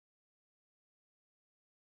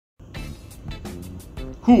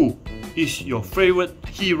Who is your favorite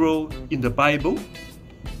hero in the Bible?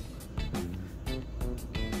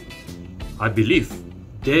 I believe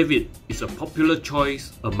David is a popular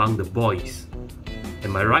choice among the boys.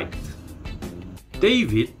 Am I right?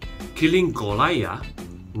 David killing Goliath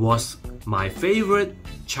was my favorite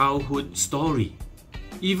childhood story.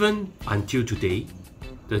 Even until today,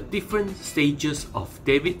 the different stages of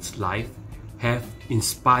David's life have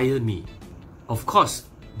inspired me. Of course,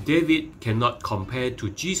 David cannot compare to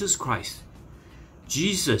Jesus Christ.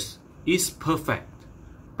 Jesus is perfect,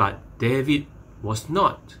 but David was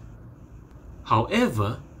not.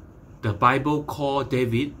 However, the Bible calls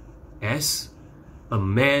David as a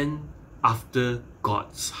man after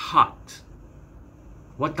God's heart.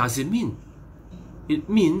 What does it mean? It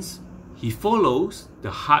means he follows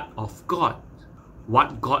the heart of God.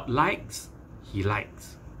 What God likes, he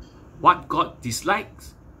likes. What God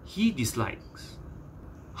dislikes, he dislikes.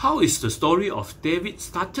 How is the story of David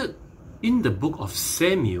started? In the book of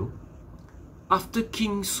Samuel, after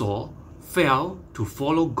King Saul failed to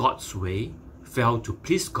follow God's way, failed to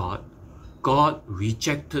please God, God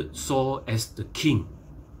rejected Saul as the king.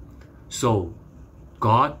 So,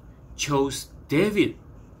 God chose David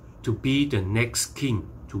to be the next king,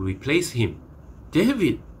 to replace him.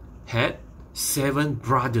 David had 7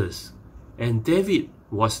 brothers, and David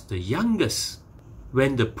was the youngest.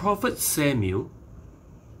 When the prophet Samuel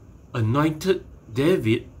anointed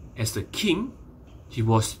David as the king, he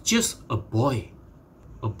was just a boy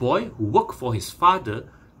who worked for his father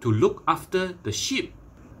to look after the sheep.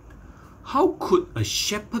 How could a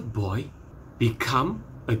shepherd boy become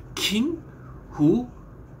a king who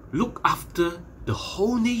looked after the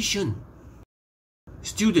whole nation?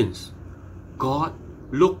 Students, God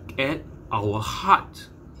looked at our heart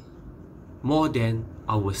more than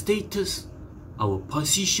our status, our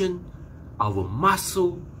position, our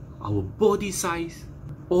muscle, our body size,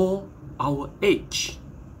 or our age.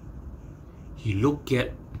 He looked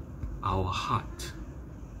at our heart.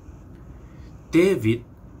 David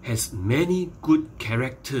has many good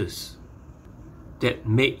characters that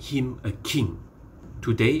made him a king.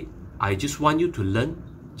 Today, I just want you to learn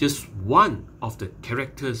just one of the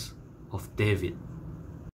characters of David.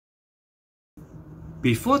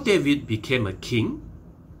 Before David became a king,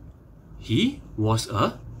 he was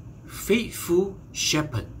a faithful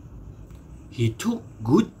shepherd. He took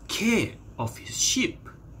good care of his sheep.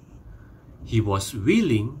 He was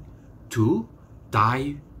willing to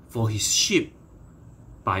die for his sheep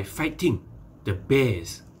by fighting the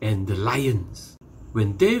bears and the lions.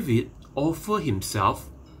 When David offered himself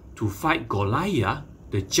to fight Goliath,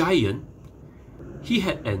 the giant, he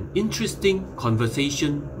had an interesting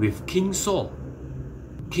conversation with King Saul.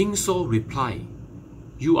 King Saul replied,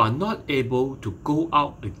 "You are not able to go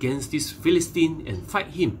out against this Philistine and fight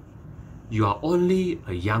him. You are only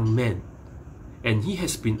a young man, and he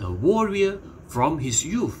has been a warrior from his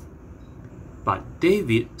youth." But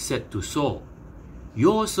David said to Saul,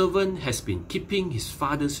 "Your servant has been keeping his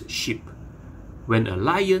father's sheep. When a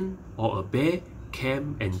lion or a bear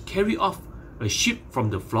came and carried off a sheep from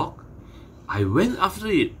the flock, I went after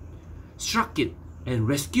it, struck it, and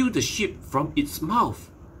rescued the sheep from its mouth.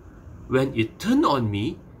 When it turned on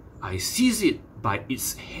me, I seized it by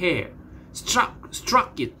its hair,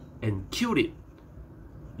 struck it, and killed it.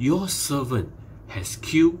 Your servant has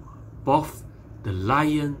killed both the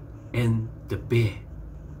lion and the bear."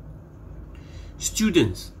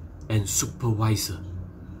 Students and supervisor,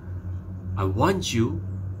 I want you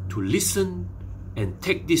to listen and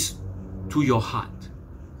take this to your heart.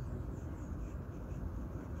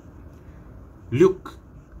 Luke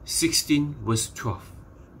 16 verse 12.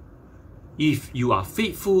 If you are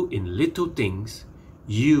faithful in little things,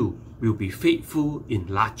 you will be faithful in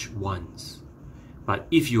large ones. But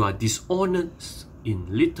if you are dishonest in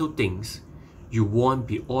little things, you won't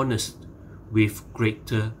be honest with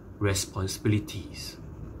greater responsibilities.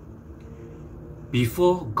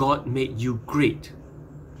 Before God made you great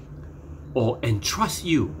or entrust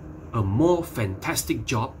you a more fantastic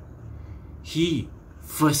job, He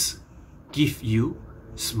first gives you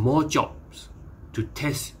small jobs to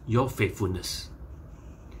test your faithfulness.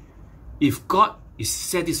 If God is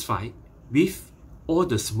satisfied with all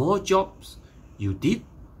the small jobs you did,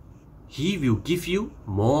 He will give you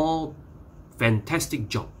more fantastic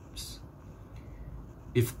jobs.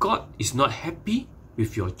 If God is not happy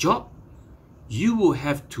with your job, you will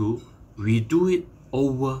have to redo it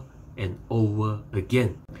over and over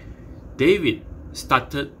again. David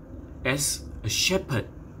started as a shepherd,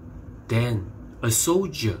 then a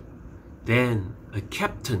soldier, then a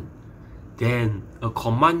captain, then a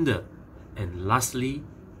commander, and lastly,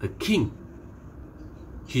 a king.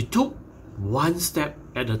 He took one step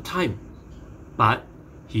at a time, but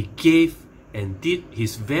he gave and did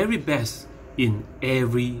his very best in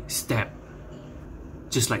every step.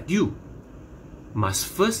 Just like you must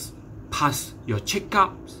first pass your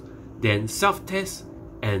checkups, then self-test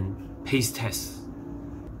and pace test.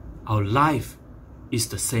 Our life is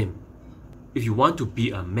the same. If you want to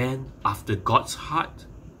be a man after God's heart,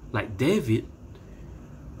 like David,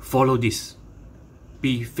 follow this.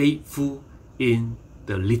 Be faithful in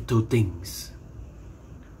the little things.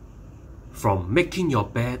 From making your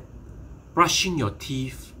bed, brushing your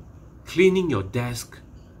teeth, cleaning your desk,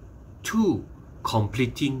 to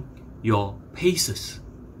completing your paces.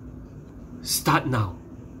 Start now.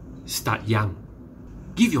 Start young.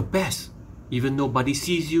 Give your best, even nobody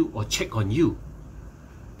sees you or check on you.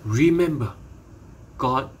 Remember,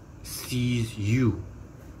 God sees you.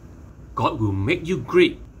 God will make you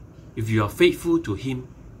great if you are faithful to Him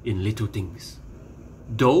in little things.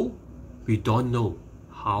 Though we don't know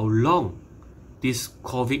how long this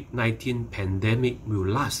COVID-19 pandemic will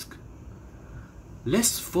last,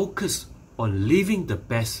 let's focus on living the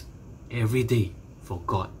best every day for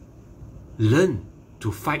God. Learn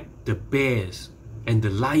to fight the bears and the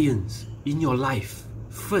lions in your life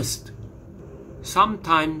first.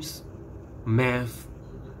 Sometimes math,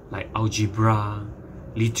 like algebra,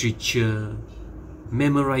 literature,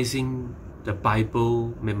 memorizing the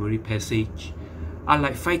Bible memory passage, are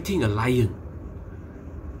like fighting a lion.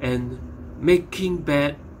 And making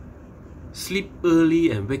bed, sleep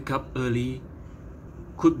early and wake up early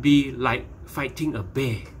could be like fighting a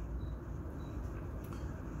bear.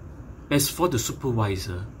 As for the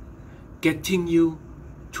supervisor, getting you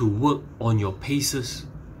to work on your paces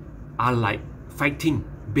are like fighting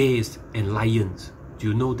bears and lions. Do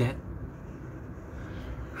you know that?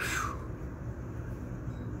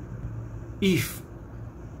 If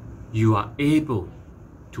you are able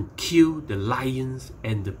to kill the lions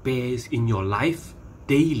and the bears in your life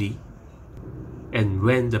daily, and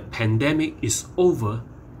when the pandemic is over,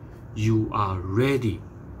 you are ready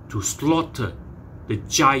to slaughter the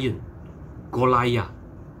giant Goliath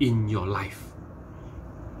in your life.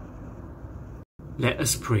 Let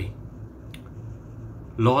us pray.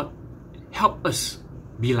 Lord, help us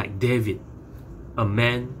be like David, a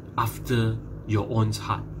man after your own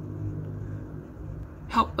heart.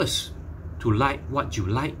 Help us to like what you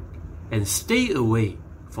like and stay away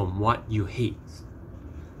from what you hate.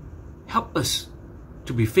 Help us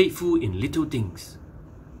to be faithful in little things.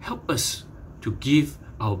 Help us to give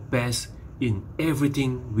our best in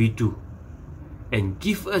everything we do. And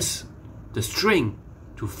give us the strength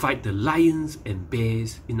to fight the lions and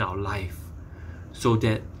bears in our life, so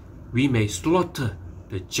that we may slaughter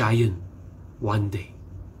the giant one day.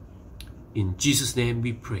 In Jesus' name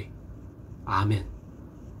we pray. Amen.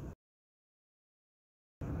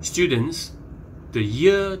 Students, the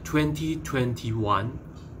year 2021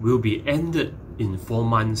 will be ended in 4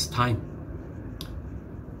 months' time.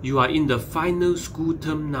 You are in the final school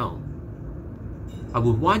term now. I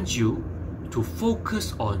would want you to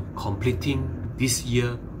focus on completing this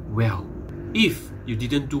year well. If you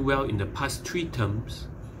didn't do well in the past 3 terms,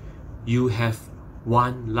 you have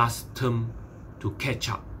one last term to catch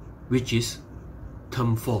up, which is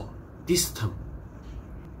term 4, this term.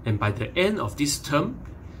 And by the end of this term,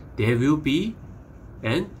 there will be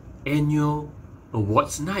an annual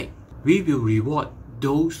awards night. We will reward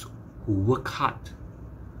those who work hard.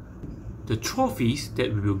 The trophies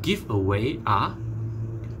that we will give away are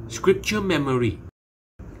scripture memory,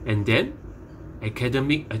 and then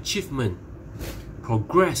academic achievement,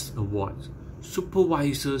 progress award,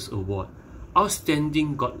 supervisors award,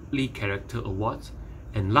 outstanding godly character awards,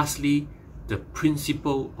 and lastly the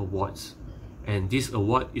principal awards. And this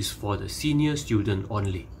award is for the senior student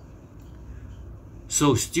only.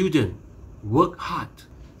 So student, work hard,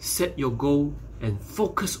 set your goal and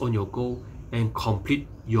focus on your goal and complete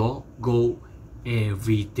your goal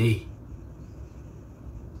every day.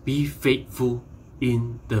 Be faithful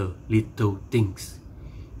in the little things.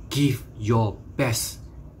 Give your best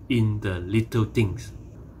in the little things.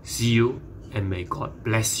 See you, and may God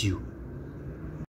bless you.